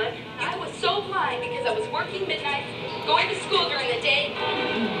rely on. I was so blind because I was working midnight, going to school during the day.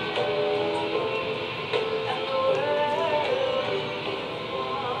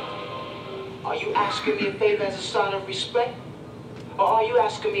 Are you asking me a favor as a sign of respect? Or are you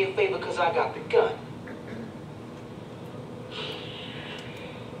asking me a favor because I got the gun?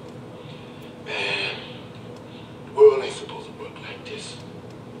 Man, the world ain't supposed to work like this.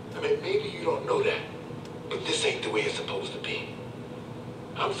 I mean, maybe you don't know that, but this ain't the way it's supposed to be.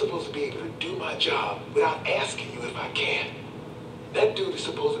 I'm supposed to be able to do my job without asking you if I can. That dude is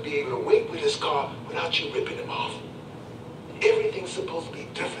supposed to be able to wait with his car without you ripping him off. Everything's supposed to be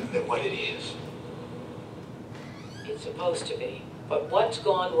different than what it is. It's supposed to be. But what's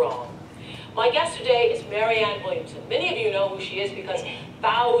gone wrong? My guest today is Marianne Williamson. Many of you know who she is because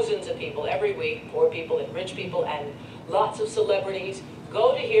thousands of people every week, poor people and rich people and lots of celebrities,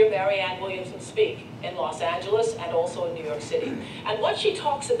 go to hear Marianne Williamson speak in Los Angeles and also in New York City. And what she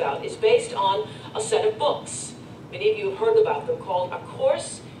talks about is based on a set of books. Many of you have heard about them, called A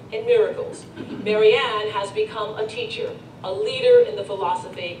Course in Miracles. Marianne has become a teacher, a leader in the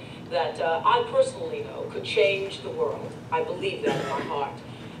philosophy that I personally know could change the world. I believe that in my heart.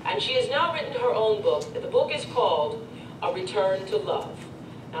 And she has now written her own book. The book is called A Return to Love.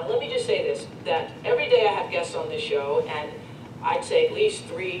 Now let me just say this, that every day I have guests on this show, and I'd say at least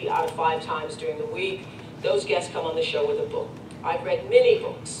 3 out of 5 times during the week, those guests come on the show with a book. I've read many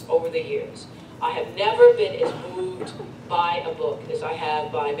books over the years. I have never been as moved by a book as I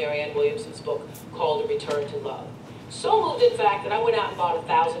have by Marianne Williamson's book called A Return to Love. So moved, in fact, that I went out and bought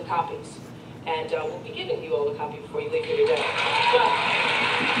 1,000 copies. And we'll be giving you all a copy before you leave here today. But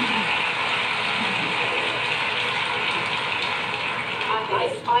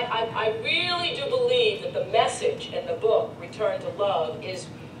I really do believe that the message in the book, Return to Love, is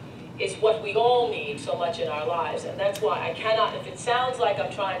what we all need so much in our lives. And that's why I cannot, if it sounds like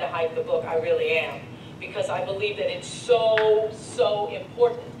I'm trying to hype the book, I really am. Because I believe that it's so, so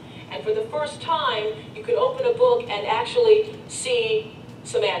important. And for the first time, you can open a book and actually see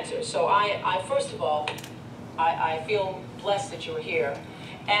some answers. So I first of all, I feel blessed that you were here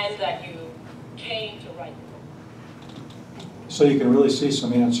and that you came to write the book. So you can really see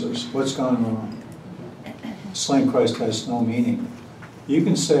some answers. What's gone wrong? Slaying Christ has no meaning. You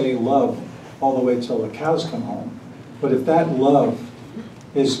can say love all the way till the cows come home, but if that love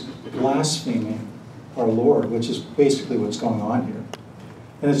is blaspheming our Lord, which is basically what's going on here,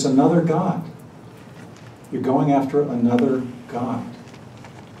 and it's another God. You're going after another God.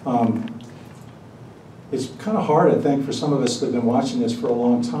 It's kind of hard, I think, for some of us that have been watching this for a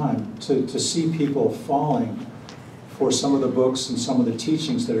long time to see people falling for some of the books and some of the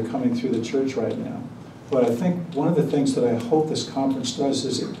teachings that are coming through the church right now. But I think one of the things that I hope this conference does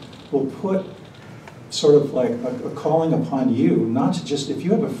is it will put sort of like a calling upon you, not to just, if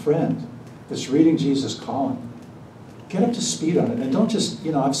you have a friend that's reading Jesus Calling, get up to speed on it. And don't just,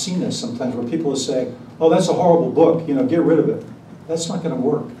 I've seen this sometimes where people will say, oh, that's a horrible book, get rid of it. That's not going to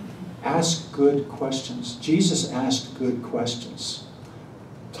work. Ask good questions. Jesus asked good questions.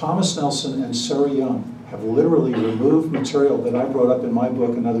 Thomas Nelson and Sarah Young have literally removed material that I brought up in my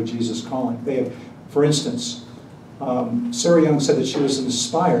book, Another Jesus Calling. They have, for instance, Sarah Young said that she was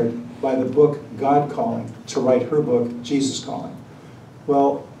inspired by the book God Calling to write her book, Jesus Calling.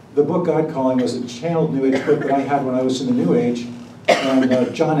 Well, the book God Calling was a channeled New Age book that I had when I was in the New Age,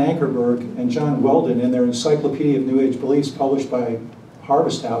 and John Ankerberg and John Weldon, in their Encyclopedia of New Age Beliefs published by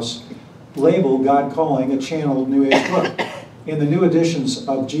Harvest House, label God Calling a channeled New Age book. In the new editions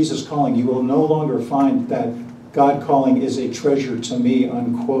of Jesus Calling, you will no longer find that God Calling is a treasure to me,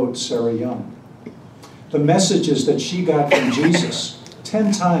 unquote, Sarah Young. The messages that she got from Jesus,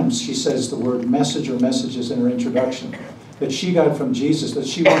 10 times she says the word message or messages in her introduction, that she got from Jesus, that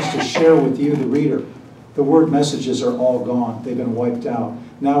she wants to share with you, the reader. The word messages are all gone. They've been wiped out.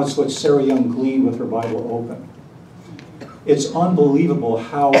 Now it's what Sarah Young gleaned with her Bible open. It's unbelievable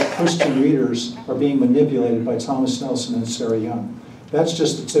how Christian readers are being manipulated by Thomas Nelson and Sarah Young. That's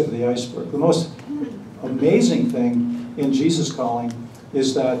just the tip of the iceberg. The most amazing thing in Jesus Calling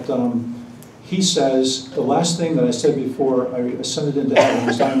is that he says, the last thing that I said before I ascended into heaven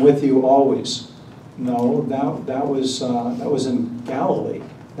was, I'm with you always. No, that was in Galilee.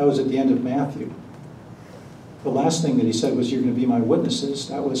 That was at the end of Matthew. The last thing that he said was, you're going to be my witnesses.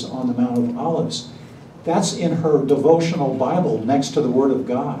 That was on the Mount of Olives. That's in her devotional Bible next to the Word of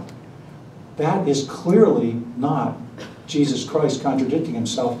God. That is clearly not Jesus Christ contradicting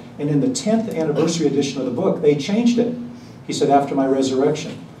himself. And in the 10th anniversary edition of the book, they changed it. He said, after my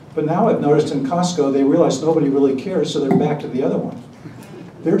resurrection. But now I've noticed in Costco, they realize nobody really cares, so they're back to the other one.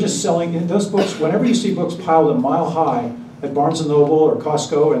 They're just selling those books. Whenever you see books piled a mile high at Barnes & Noble or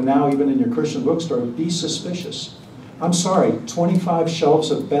Costco, and now even in your Christian bookstore, be suspicious. I'm sorry, 25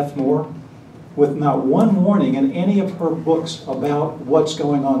 shelves of Beth Moore with not one warning in any of her books about what's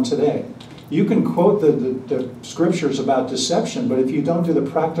going on today. You can quote the scriptures about deception, but if you don't do the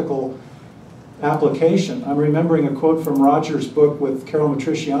practical application, I'm remembering a quote from Roger's book with Carol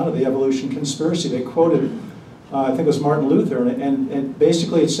Matriciana, The Evolution Conspiracy. They quoted, I think it was Martin Luther, and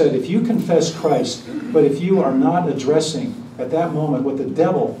basically it said, if you confess Christ But if you are not addressing at that moment what the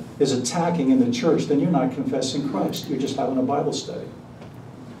devil is attacking in the church, then you're not confessing Christ. You're just having a Bible study.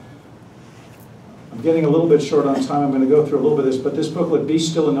 I'm getting a little bit short on time. I'm going to go through a little bit of this, but this booklet, Be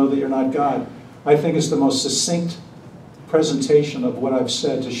Still and Know That You're Not God, I think is the most succinct presentation of what I've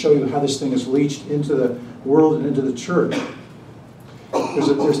said to show you how this thing has leached into the world and into the church.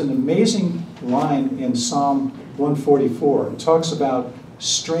 There's an amazing line in Psalm 144. It talks about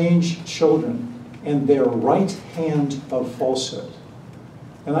strange children and their right hand of falsehood.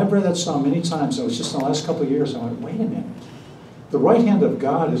 And I've read that psalm many times. It was just in the last couple of years. I went, wait a minute. The right hand of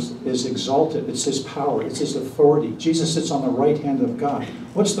God is exalted. It's His power. It's His authority. Jesus sits on the right hand of God.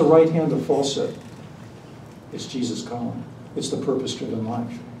 What's the right hand of falsehood? It's Jesus calling. It's the purpose-driven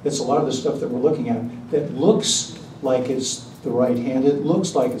life. It's a lot of the stuff that we're looking at that looks like it's the right hand. It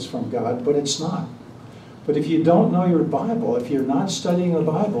looks like it's from God, but it's not. But if you don't know your Bible, if you're not studying the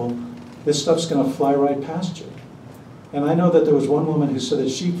Bible, this stuff's going to fly right past you. And I know that there was one woman who said that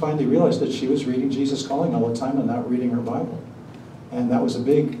she finally realized that she was reading Jesus Calling all the time and not reading her Bible. And that was a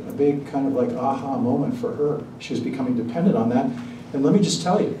big kind of like aha moment for her. She was becoming dependent on that. And let me just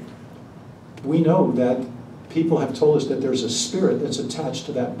tell you, we know that people have told us that there's a spirit that's attached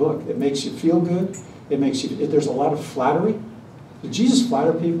to that book. It makes you feel good. It makes you. There's a lot of flattery. Did Jesus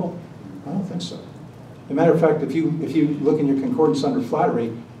flatter people? I don't think so. As a matter of fact, if you look in your concordance under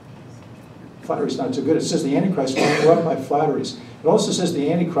flattery, flattery's not too good. It says the Antichrist will be corrupt by flatteries. It also says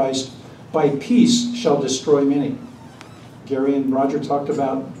the Antichrist by peace shall destroy many. Gary and Roger talked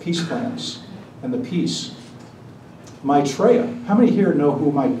about peace plans and the peace. Maitreya. How many here know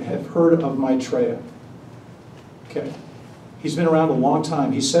who might have heard of Maitreya? Okay. He's been around a long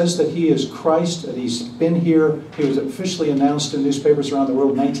time. He says that he is Christ, that he's been here. He was officially announced in newspapers around the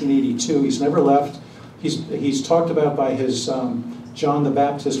world in 1982. He's never left. He's talked about by his John the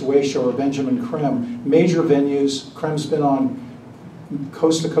Baptist Way Show or Benjamin Creme. Major venues. Creme's been on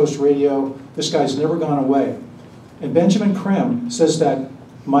coast-to-coast radio. This guy's never gone away. And Benjamin Creme says that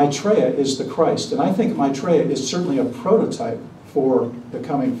Maitreya is the Christ. And I think Maitreya is certainly a prototype for the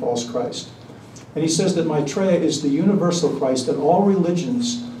coming false Christ. And he says that Maitreya is the universal Christ, that all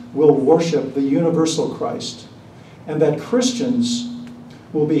religions will worship the universal Christ, and that Christians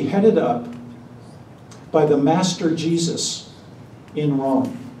will be headed up by the Master Jesus in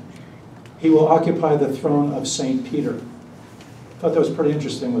Rome. He will occupy the throne of St. Peter. I thought that was pretty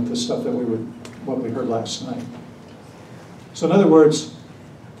interesting with the stuff that what we heard last night. So in other words,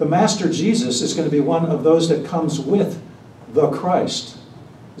 the Master Jesus is going to be one of those that comes with the Christ.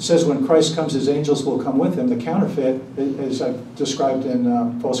 It says when Christ comes, his angels will come with him. The counterfeit, as I've described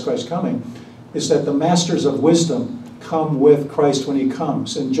in False Christ Coming, is that the masters of wisdom come with Christ when he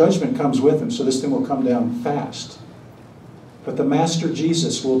comes, and judgment comes with him, so this thing will come down fast. But the Master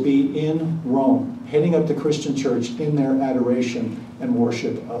Jesus will be in Rome, heading up the Christian church in their adoration and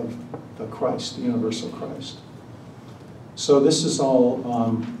worship of the Christ, the universal Christ. So this is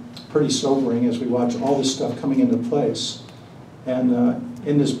all pretty sobering as we watch all this stuff coming into place. And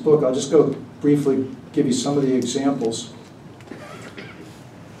in this book, I'll just go briefly give you some of the examples.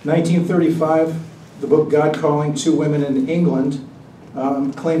 1935, the book God Calling, two women in England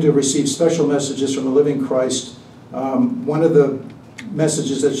claimed to have received special messages from the living Christ. One of the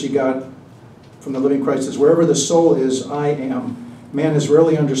messages that she got from the living Christ is, wherever the soul is, I am. Man has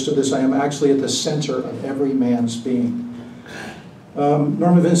rarely understood this. I am actually at the center of every man's being.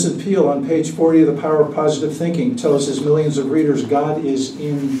 Norman Vincent Peale on page 40 of The Power of Positive Thinking tells his millions of readers, God is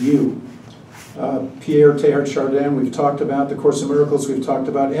in you. Pierre Teilhard Chardin, we've talked about. The Course in Miracles, we've talked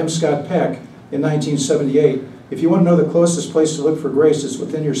about. M. Scott Peck in 1978. If you want to know the closest place to look for grace, it's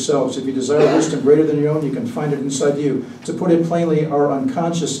within yourselves. If you desire wisdom greater than your own, you can find it inside you. To put it plainly, our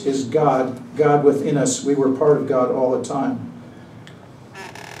unconscious is God, God within us. We were part of God all the time.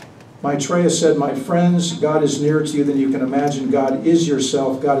 Maitreya said, my friends, God is nearer to you than you can imagine. God is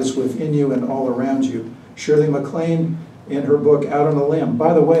yourself. God is within you and all around you. Shirley MacLaine, in her book, Out on a Limb.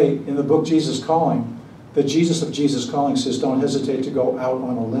 By the way, in the book Jesus Calling, the Jesus of Jesus Calling says, don't hesitate to go out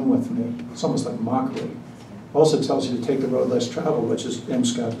on a limb with me. It's almost like mockery. Also tells you to take the road less traveled, which is M.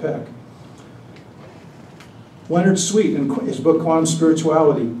 Scott Peck. Leonard Sweet, in his book Quantum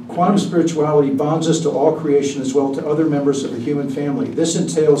Spirituality. Quantum spirituality bonds us to all creation as well to other members of the human family. This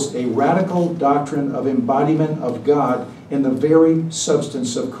entails a radical doctrine of embodiment of God in the very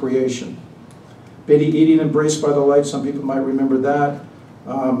substance of creation. Betty Eating, Embraced by the Light, some people might remember that.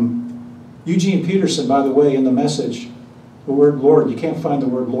 Eugene Peterson, by the way, in the message, the word Lord, you can't find the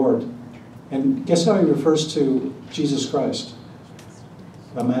word Lord. And guess how he refers to Jesus Christ?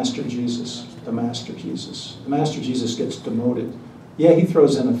 The Master Jesus. The Master Jesus. The Master Jesus gets demoted. Yeah, he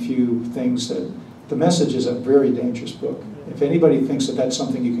throws in a few things that The Message is a very dangerous book. If anybody thinks that that's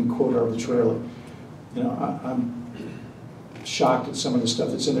something you can quote arbitrarily, you know, I'm shocked at some of the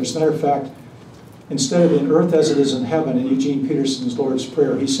stuff that's in there. As a matter of fact, instead of in earth as it is in heaven, in Eugene Peterson's Lord's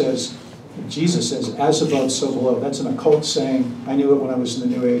Prayer, he says, Jesus says, as above, so below. That's an occult saying. I knew it when I was in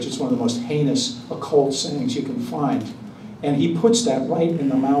the New Age. It's one of the most heinous occult sayings you can find. And he puts that right in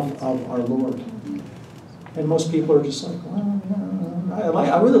the mouth of our Lord. And most people are just like, well,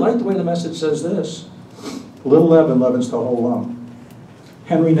 I really like the way the Message says this. Little leaven leavens the whole lump.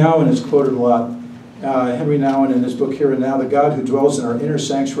 Henry Nouwen is quoted a lot. Henry Nouwen in his book Here and Now, the God who dwells in our inner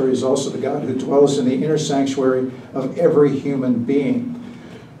sanctuary is also the God who dwells in the inner sanctuary of every human being.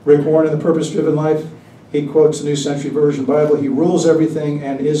 Rick Warren in The Purpose-Driven Life, he quotes the New Century Version Bible. He rules everything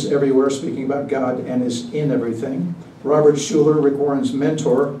and is everywhere, speaking about God, and is in everything. Robert Schuller, Rick Warren's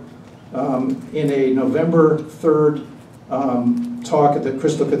mentor, in a November 3rd talk at the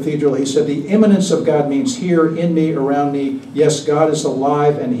Crystal Cathedral, he said, the immanence of God means here, in me, around me. Yes, God is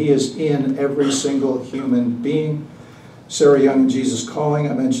alive and he is in every single human being. Sarah Young in Jesus Calling,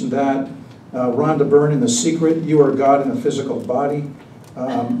 I mentioned that. Rhonda Byrne in The Secret, you are God in a physical body.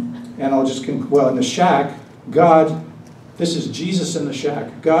 And I'll just well, in the shack, God, this is Jesus in the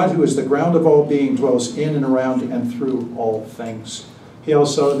shack. God, who is the ground of all being, dwells in and around and through all things. He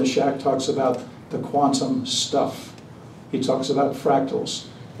also in the shack talks about the quantum stuff. He talks about fractals.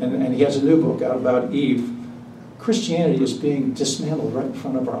 And he has a new book out about Eve. Christianity is being dismantled right in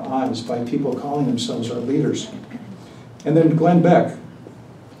front of our eyes by people calling themselves our leaders. And then Glenn Beck,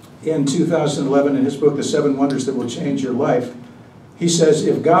 in 2011, in his book, The 7 Wonders That Will Change Your Life, he says,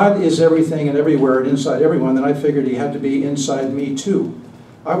 if God is everything and everywhere and inside everyone, then I figured he had to be inside me too.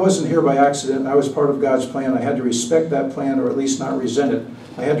 I wasn't here by accident. I was part of God's plan. I had to respect that plan, or at least not resent it.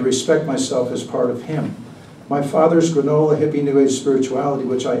 I had to respect myself as part of him. My father's granola hippie New Age spirituality,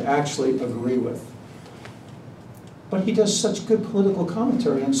 which I actually agree with. But he does such good political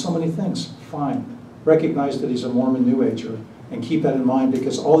commentary on so many things. Fine. Recognize that he's a Mormon New Ager, and keep that in mind,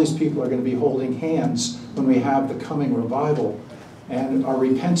 because all these people are going to be holding hands when we have the coming revival and are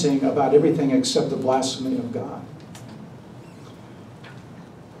repenting about everything except the blasphemy of God.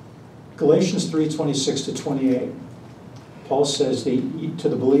 Galatians 3:26-28. Paul says to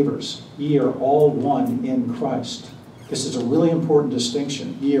the believers, ye are all one in Christ. This is a really important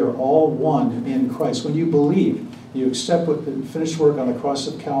distinction. Ye are all one in Christ. When you believe, you accept what the finished work on the cross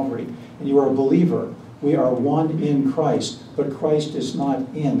of Calvary, and you are a believer, we are one in Christ, but Christ is not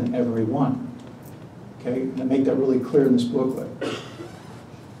in everyone. Okay, and I make that really clear in this booklet.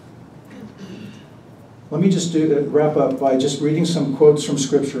 Let me just wrap up by just reading some quotes from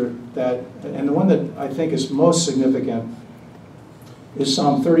Scripture and the one that I think is most significant is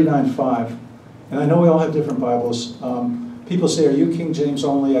Psalm 39:5. And I know we all have different Bibles. People say, are you King James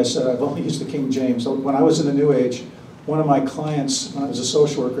only? I said, I've only used the King James. When I was in the New Age, one of my clients, when I was a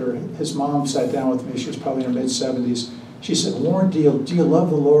social worker, his mom sat down with me. She was probably in her mid-70s. She said, Warren, do you love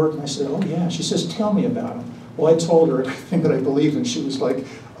the Lord? And I said, oh yeah. She says, tell me about him. Well, I told her everything that I believed, and she was like,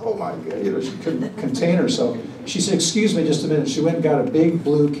 oh my God, she couldn't contain herself. She said, excuse me just a minute. She went and got a big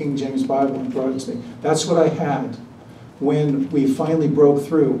blue King James Bible and brought it to me. That's what I had when we finally broke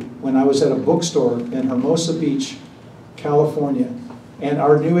through, when I was at a bookstore in Hermosa Beach, California. And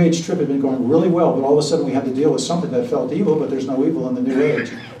our New Age trip had been going really well, but all of a sudden we had to deal with something that felt evil, but there's no evil in the New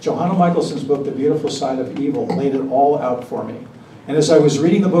Age. Johanna Michaelson's book, The Beautiful Side of Evil, laid it all out for me. And as I was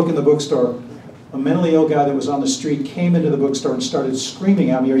reading the book in the bookstore, a mentally ill guy that was on the street came into the bookstore and started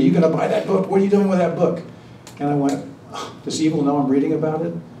screaming at me, are you going to buy that book? What are you doing with that book? And I went, oh, does evil know I'm reading about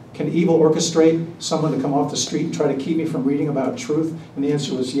it? Can evil orchestrate someone to come off the street and try to keep me from reading about truth? And the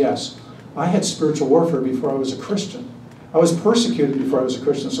answer was yes. I had spiritual warfare before I was a Christian. I was persecuted before I was a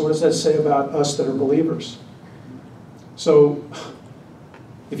Christian. So what does that say about us that are believers? So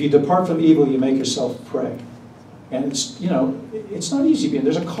if you depart from evil, you make yourself prey. And it's, you know, it's not easy being,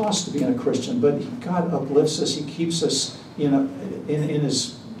 there's a cost to being a Christian, but God uplifts us, he keeps us in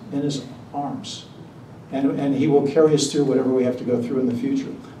his arms. And he will carry us through whatever we have to go through in the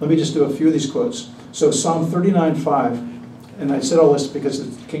future. Let me just do a few of these quotes. So Psalm 39:5, and I said all this because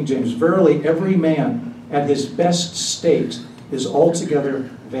it's King James, verily every man at his best state is altogether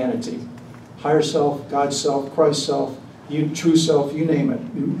vanity. Higher self, God's self, Christ's self, true self, you name it.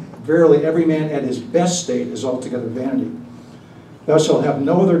 Verily every man at his best state is altogether vanity. Thou shalt have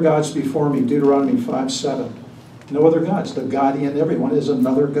no other gods before me, Deuteronomy 5:7. No other gods. The God in everyone is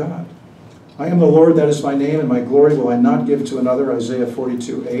another God. I am the Lord, that is my name, and my glory will I not give to another, Isaiah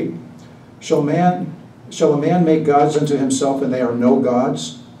 42:8. Shall a man make gods unto himself, and they are no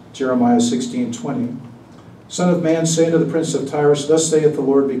gods, Jeremiah 16:20. Son of man, say unto the prince of Tyrus, thus saith the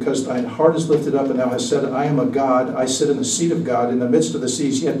Lord, because thine heart is lifted up, and thou hast said, I am a god, I sit in the seat of God, in the midst of the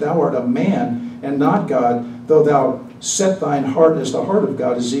seas, yet thou art a man, and not God, though thou set thine heart as the heart of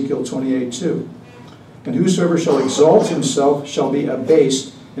God, Ezekiel 28:2. And whosoever shall exalt himself shall be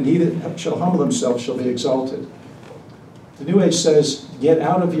abased, and he that shall humble himself shall be exalted. The New Age says, get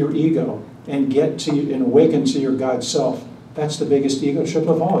out of your ego and get to and awaken to your God self. That's the biggest ego trip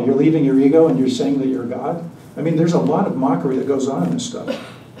of all. You're leaving your ego and you're saying that you're God. I mean, there's a lot of mockery that goes on in this stuff.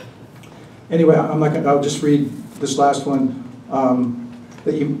 Anyway, I'll just read this last one.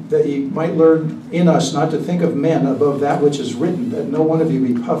 That you might learn in us not to think of men above that which is written, that no one of you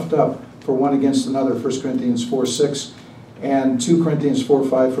be puffed up for one against another, 1 Corinthians 4:6, and 2 Corinthians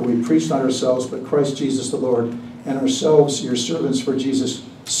 4:5, for we preach not ourselves, but Christ Jesus the Lord, and ourselves your servants for Jesus'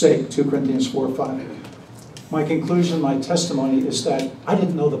 sake, 2 Corinthians 4:5. My conclusion, my testimony is that I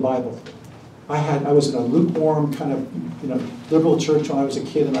didn't know the Bible. I was in a lukewarm kind of liberal church when I was a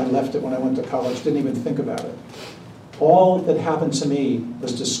kid, and I left it when I went to college, didn't even think about it. All that happened to me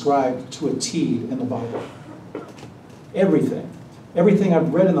was described to a T in the Bible. Everything. Everything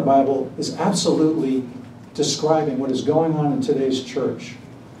I've read in the Bible is absolutely describing what is going on in today's church.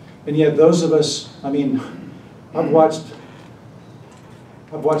 And yet those of us, I mean, I've watched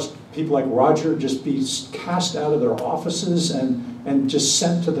people like Roger just be cast out of their offices and just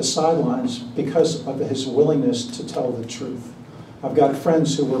sent to the sidelines because of his willingness to tell the truth. I've got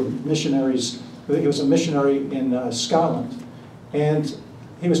friends who were missionaries. He was a missionary in Scotland, and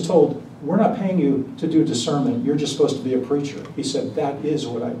he was told, we're not paying you to do discernment, you're just supposed to be a preacher. He said, that is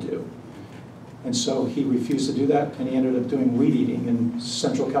what I do. And so he refused to do that, and he ended up doing weed eating in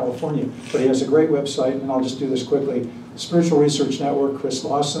Central California. But he has a great website, and I'll just do this quickly. Spiritual Research Network, Chris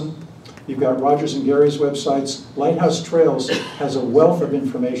Lawson. You've got Rogers and Gary's websites. Lighthouse Trails has a wealth of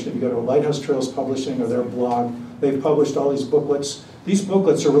information. If you go to Lighthouse Trails Publishing or their blog, they've published all these booklets. These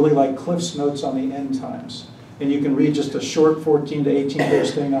booklets are really like Cliff's Notes on the end times. And you can read just a short 14 to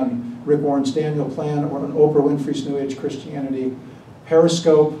 18-page thing on Rick Warren's Daniel Plan or on Oprah Winfrey's New Age Christianity.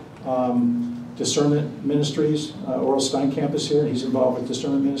 Periscope, Discernment Ministries, Oral Steinkamp is here. He's involved with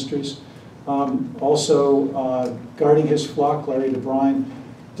Discernment Ministries. Also, Guarding His Flock, Larry DeBrine,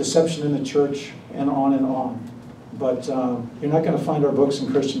 Deception in the Church, and on and on. But you're not going to find our books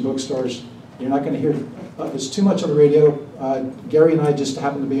in Christian bookstores. You're not going to hear, there's too much on the radio. Gary and I just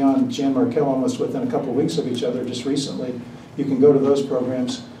happened to be on Jan Markell almost within a couple of weeks of each other just recently. You can go to those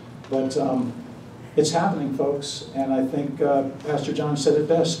programs. But it's happening, folks, and I think Pastor John said it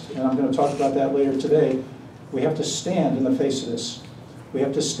best, and I'm going to talk about that later today. We have to stand in the face of this. We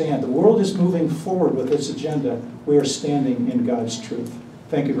have to stand. The world is moving forward with its agenda. We are standing in God's truth.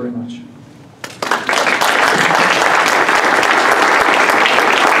 Thank you very much.